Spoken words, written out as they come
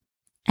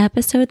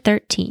Episode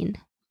 13,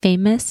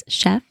 Famous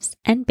Chefs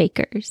and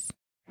Bakers.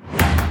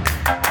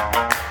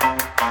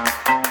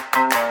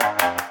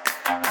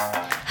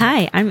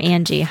 Hi, I'm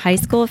Angie, high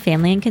school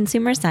family and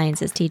consumer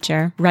sciences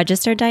teacher,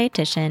 registered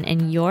dietitian,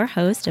 and your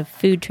host of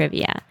Food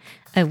Trivia,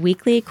 a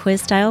weekly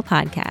quiz-style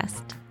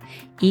podcast.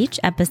 Each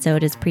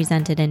episode is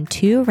presented in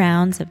 2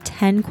 rounds of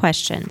 10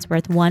 questions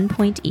worth 1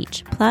 point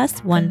each,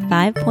 plus 1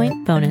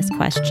 5-point bonus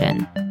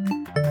question.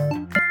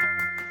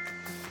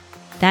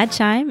 That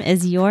chime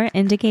is your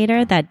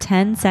indicator that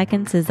 10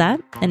 seconds is up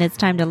and it's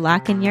time to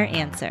lock in your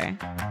answer.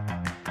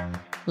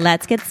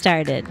 Let's get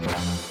started.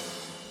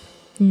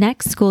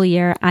 Next school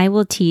year, I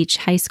will teach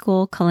high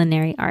school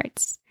culinary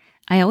arts.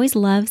 I always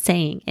love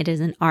saying it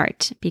is an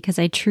art because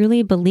I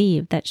truly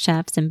believe that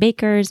chefs and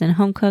bakers and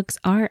home cooks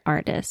are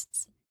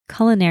artists,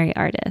 culinary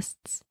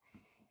artists.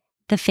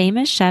 The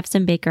famous chefs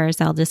and bakers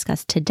I'll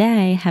discuss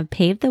today have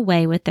paved the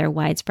way with their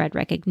widespread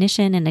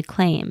recognition and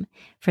acclaim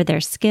for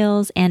their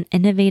skills and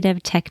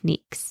innovative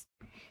techniques.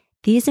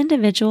 These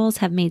individuals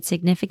have made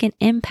significant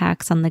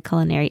impacts on the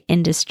culinary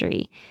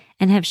industry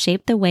and have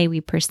shaped the way we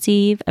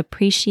perceive,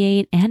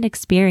 appreciate, and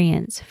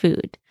experience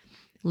food.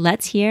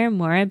 Let's hear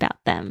more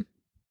about them.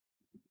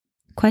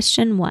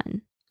 Question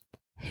 1.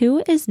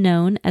 Who is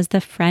known as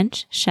the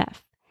French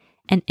chef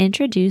and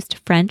introduced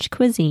French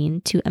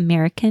cuisine to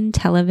American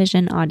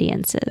television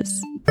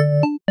audiences?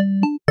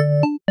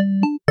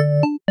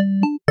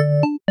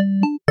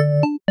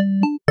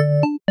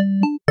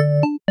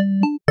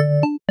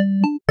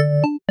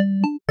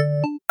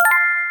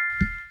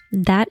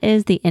 That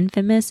is the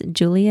infamous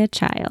Julia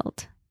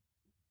Child.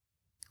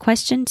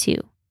 Question 2.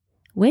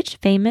 Which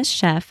famous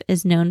chef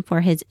is known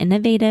for his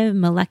innovative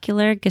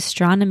molecular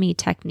gastronomy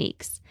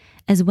techniques,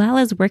 as well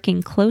as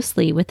working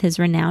closely with his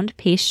renowned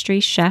pastry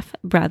chef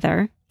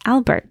brother,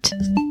 Albert?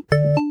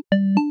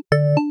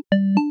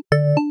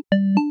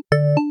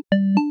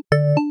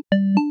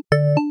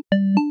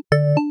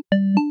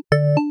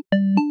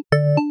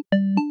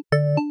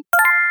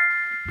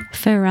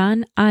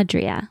 Ferran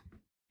Adrià.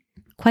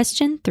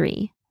 Question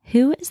 3.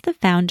 Who is the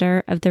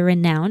founder of the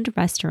renowned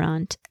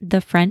restaurant,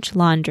 The French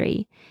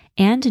Laundry,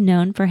 and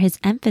known for his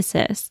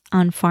emphasis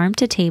on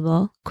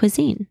farm-to-table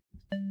cuisine?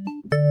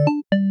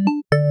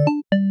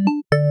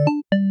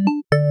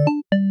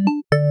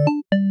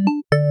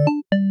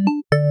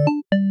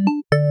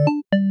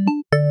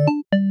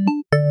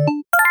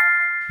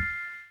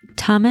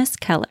 Thomas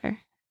Keller.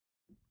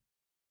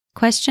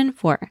 Question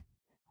 4.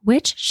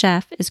 Which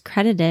chef is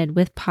credited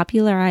with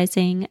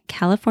popularizing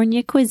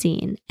California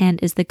cuisine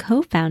and is the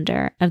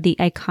co-founder of the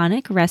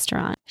iconic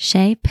restaurant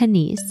Chez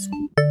Panisse?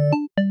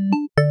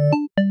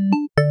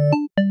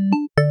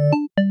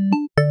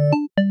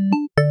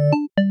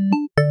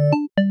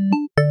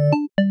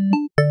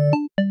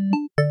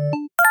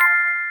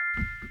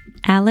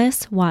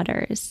 Alice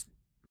Waters.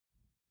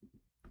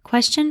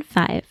 Question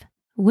 5.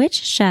 Which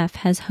chef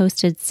has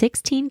hosted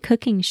 16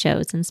 cooking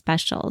shows and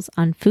specials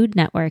on Food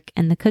Network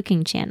and the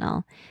Cooking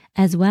Channel,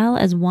 as well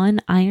as won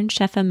Iron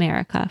Chef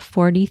America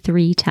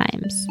 43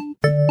 times?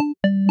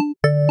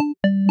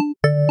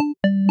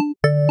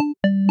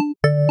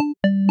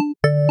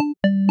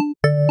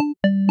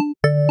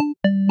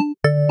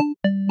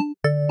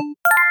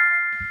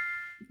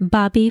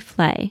 Bobby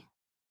Flay.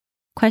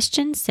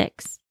 Question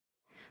 6.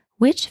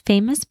 Which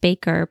famous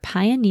baker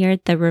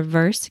pioneered the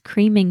reverse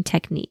creaming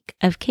technique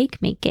of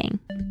cake making?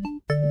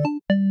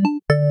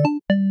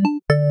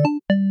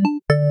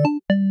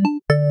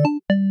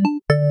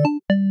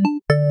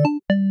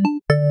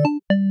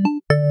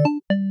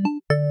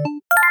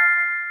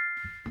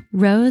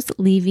 Rose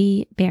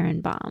Levy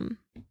Berenbaum.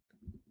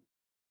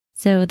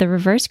 So the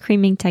reverse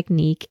creaming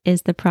technique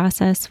is the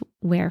process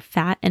where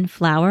fat and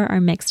flour are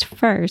mixed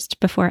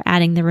first before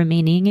adding the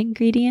remaining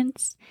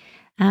ingredients.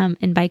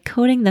 And by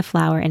coating the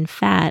flour in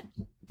fat,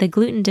 the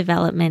gluten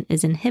development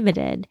is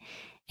inhibited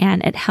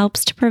and it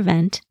helps to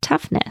prevent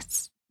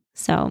toughness.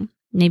 So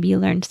maybe you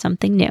learned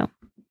something new.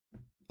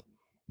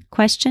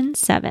 Question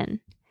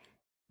 7.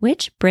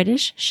 Which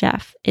British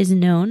chef is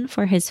known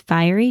for his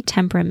fiery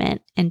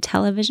temperament in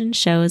television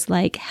shows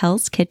like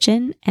Hell's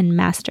Kitchen and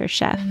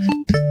MasterChef?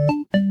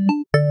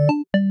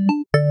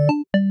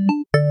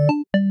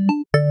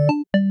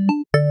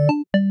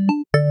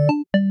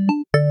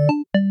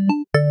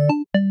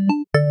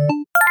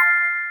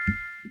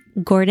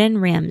 Gordon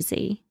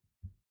Ramsay.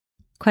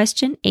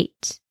 Question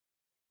 8.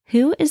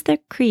 Who is the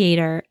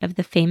creator of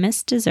the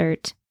famous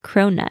dessert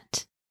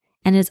cronut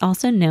and is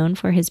also known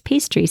for his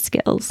pastry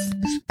skills?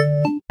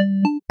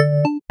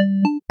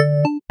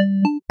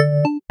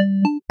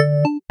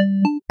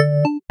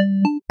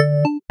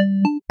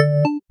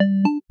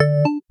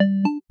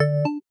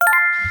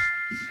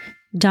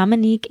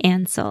 Dominique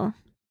Ansel.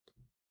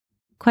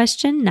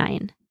 Question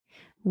 9.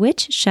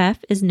 Which chef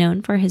is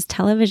known for his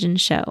television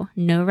show,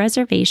 No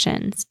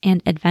Reservations,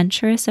 and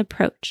adventurous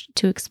approach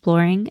to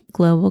exploring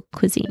global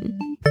cuisine?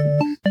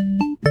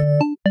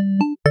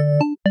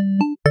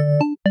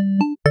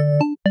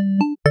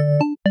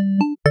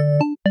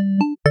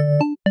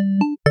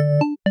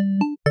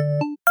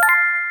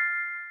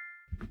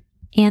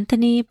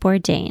 Anthony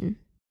Bourdain.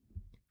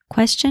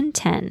 Question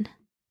 10.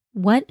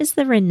 What is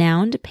the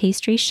renowned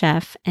pastry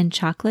chef and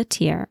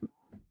chocolatier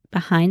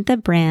behind the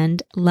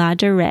brand La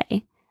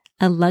Durée,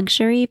 a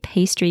luxury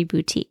pastry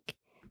boutique,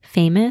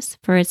 famous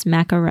for its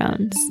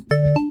macarons?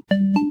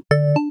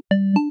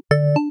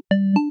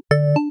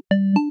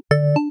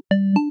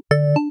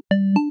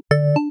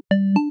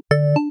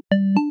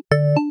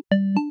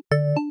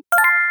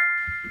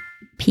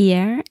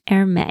 Pierre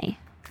Hermé.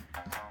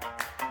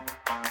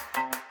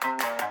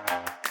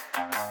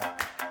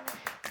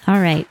 All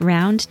right,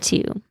 round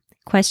 2.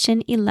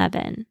 Question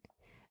 11.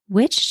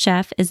 Which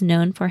chef is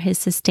known for his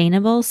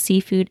sustainable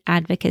seafood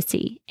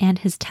advocacy and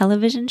his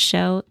television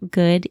show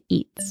Good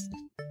Eats?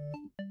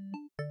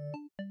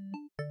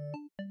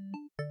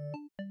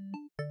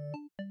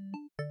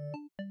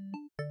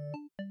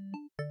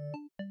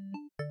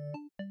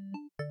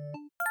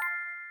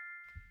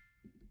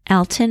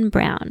 Alton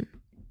Brown.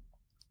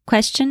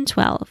 Question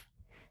 12.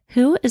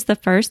 Who is the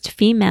first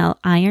female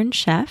Iron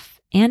Chef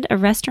and a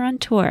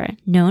restaurateur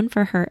known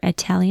for her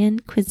Italian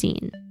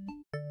cuisine?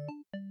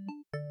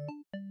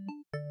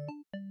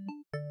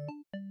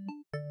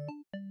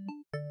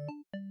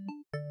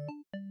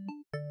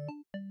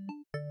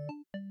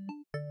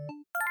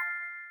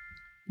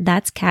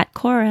 That's Kat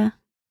Cora.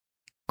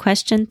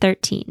 Question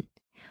 13.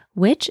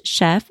 Which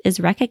chef is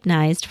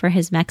recognized for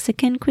his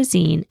Mexican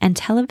cuisine and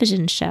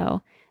television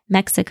show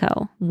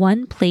Mexico,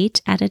 One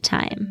Plate at a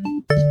Time?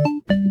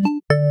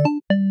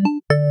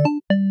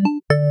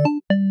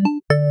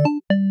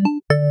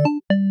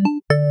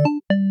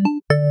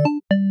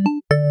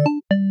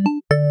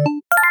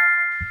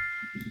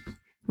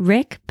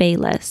 Rick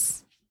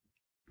Bayless.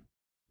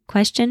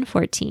 Question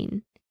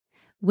 14.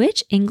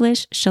 Which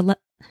English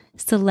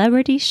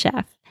celebrity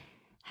chef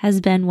has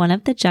been one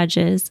of the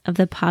judges of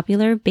the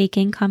popular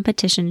baking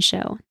competition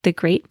show, The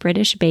Great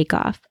British Bake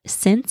Off,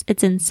 since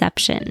its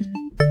inception?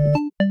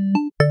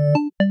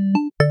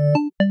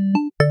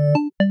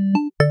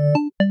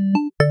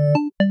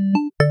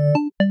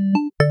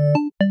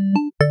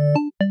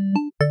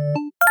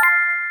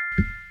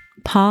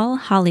 Paul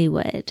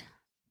Hollywood.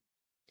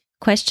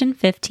 Question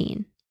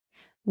 15.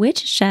 Which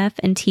chef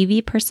and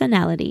TV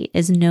personality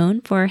is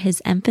known for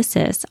his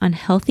emphasis on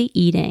healthy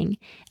eating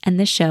and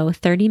the show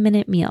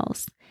 30-Minute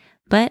Meals,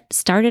 but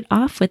started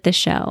off with the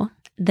show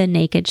The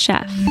Naked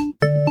Chef?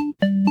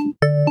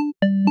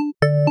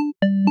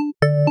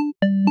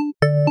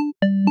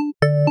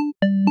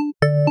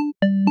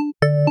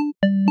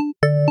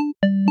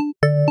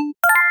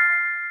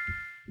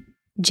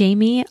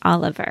 Jamie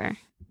Oliver.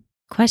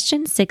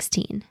 Question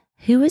 16.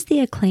 Who is the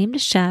acclaimed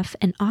chef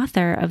and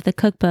author of the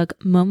cookbook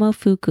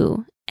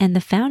Momofuku and the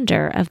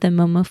founder of the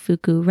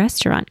Momofuku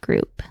Restaurant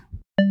Group?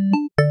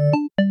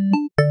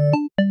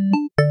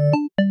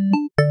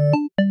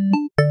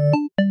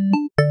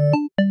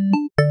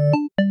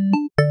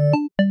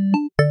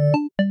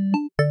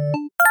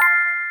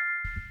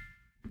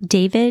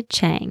 David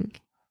Chang.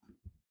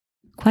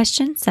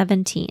 Question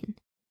 17.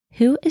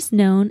 Who is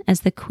known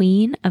as the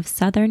Queen of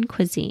Southern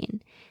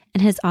Cuisine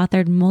and has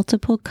authored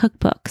multiple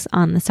cookbooks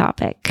on the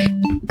topic?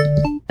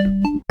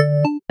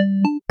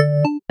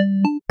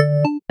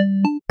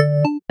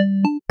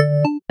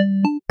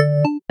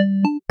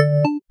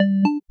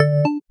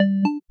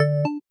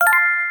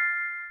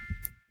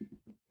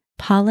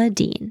 Paula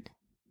Deen.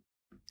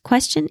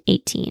 Question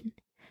 18.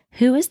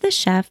 Who is the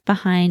chef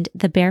behind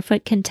the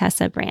Barefoot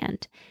Contessa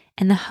brand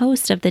and the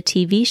host of the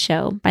TV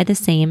show by the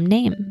same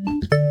name?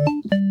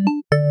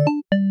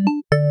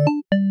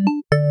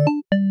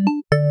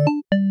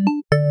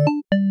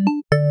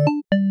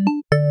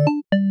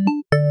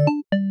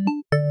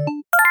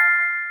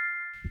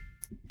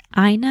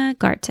 Ina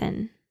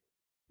Garten.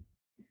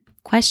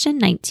 Question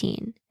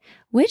 19.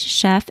 Which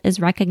chef is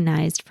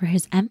recognized for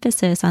his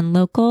emphasis on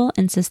local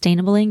and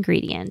sustainable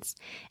ingredients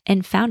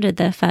and founded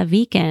the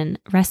Faviken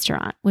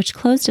restaurant, which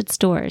closed its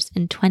doors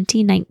in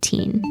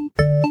 2019?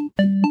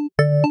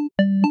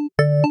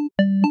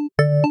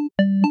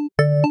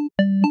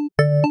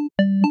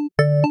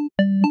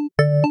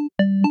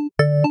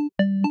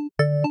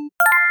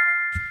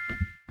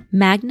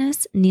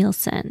 Magnus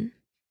Nielsen.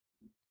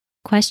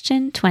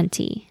 Question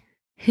 20.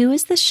 Who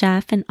is the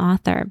chef and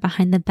author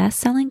behind the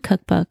best-selling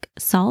cookbook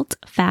Salt,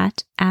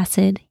 Fat,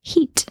 Acid,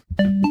 Heat?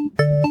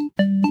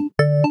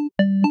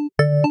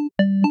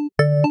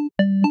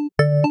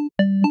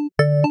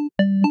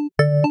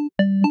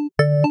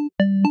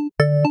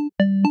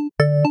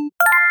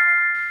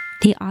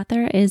 The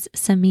author is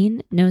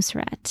Samin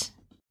Nosrat.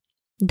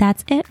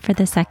 That's it for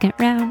the second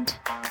round.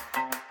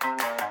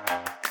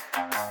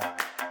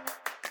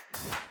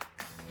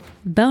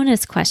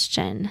 Bonus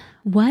question.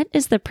 What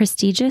is the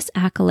prestigious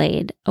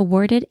accolade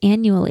awarded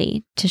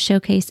annually to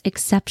showcase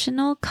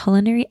exceptional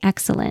culinary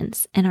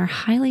excellence and are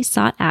highly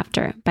sought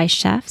after by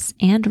chefs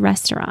and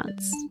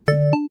restaurants?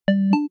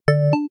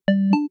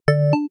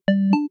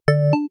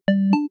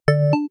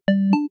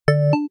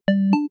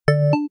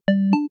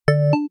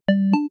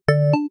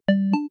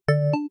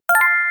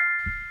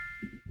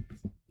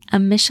 A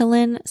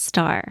Michelin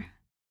star.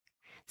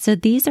 So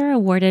these are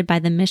awarded by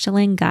the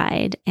Michelin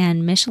Guide,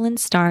 and Michelin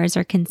stars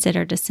are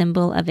considered a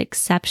symbol of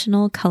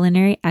exceptional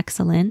culinary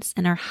excellence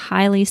and are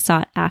highly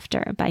sought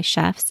after by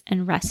chefs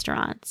and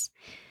restaurants.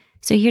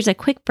 So here's a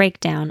quick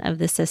breakdown of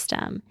the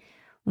system.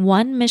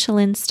 1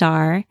 Michelin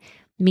star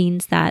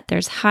means that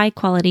there's high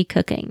quality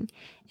cooking,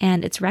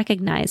 and it's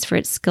recognized for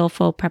its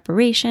skillful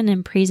preparation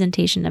and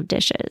presentation of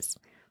dishes.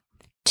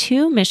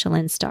 2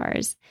 Michelin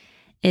stars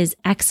is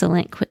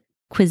excellent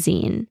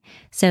cuisine.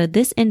 So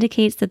this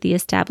indicates that the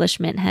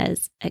establishment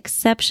has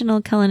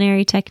exceptional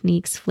culinary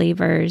techniques,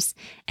 flavors,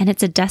 and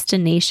it's a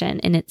destination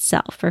in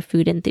itself for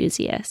food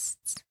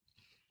enthusiasts.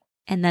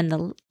 And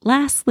then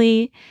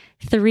lastly,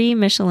 3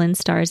 Michelin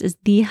stars is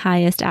the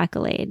highest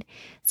accolade.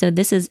 So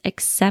this is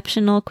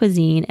exceptional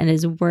cuisine and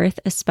is worth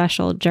a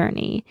special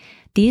journey.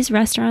 These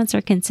restaurants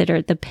are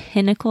considered the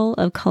pinnacle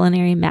of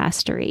culinary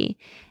mastery,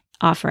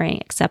 offering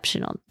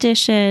exceptional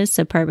dishes,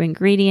 superb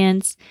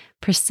ingredients,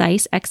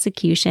 precise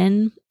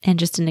execution, and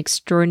just an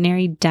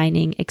extraordinary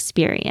dining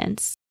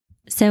experience.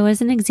 So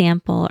as an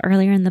example,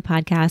 earlier in the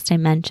podcast, I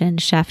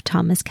mentioned Chef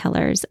Thomas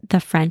Keller's The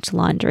French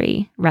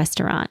Laundry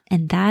restaurant,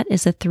 and that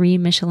is a 3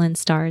 Michelin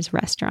stars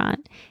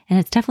restaurant, and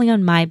it's definitely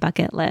on my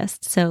bucket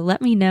list. So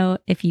let me know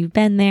if you've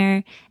been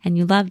there and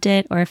you loved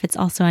it, or if it's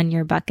also on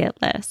your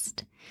bucket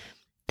list.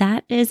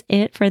 That is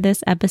it for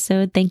this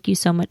episode. Thank you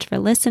so much for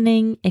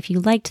listening. If you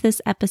liked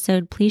this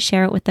episode, please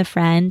share it with a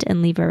friend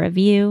and leave a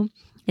review.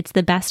 It's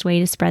the best way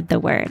to spread the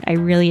word. I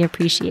really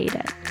appreciate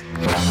it.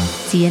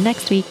 See you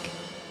next week.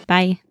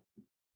 Bye.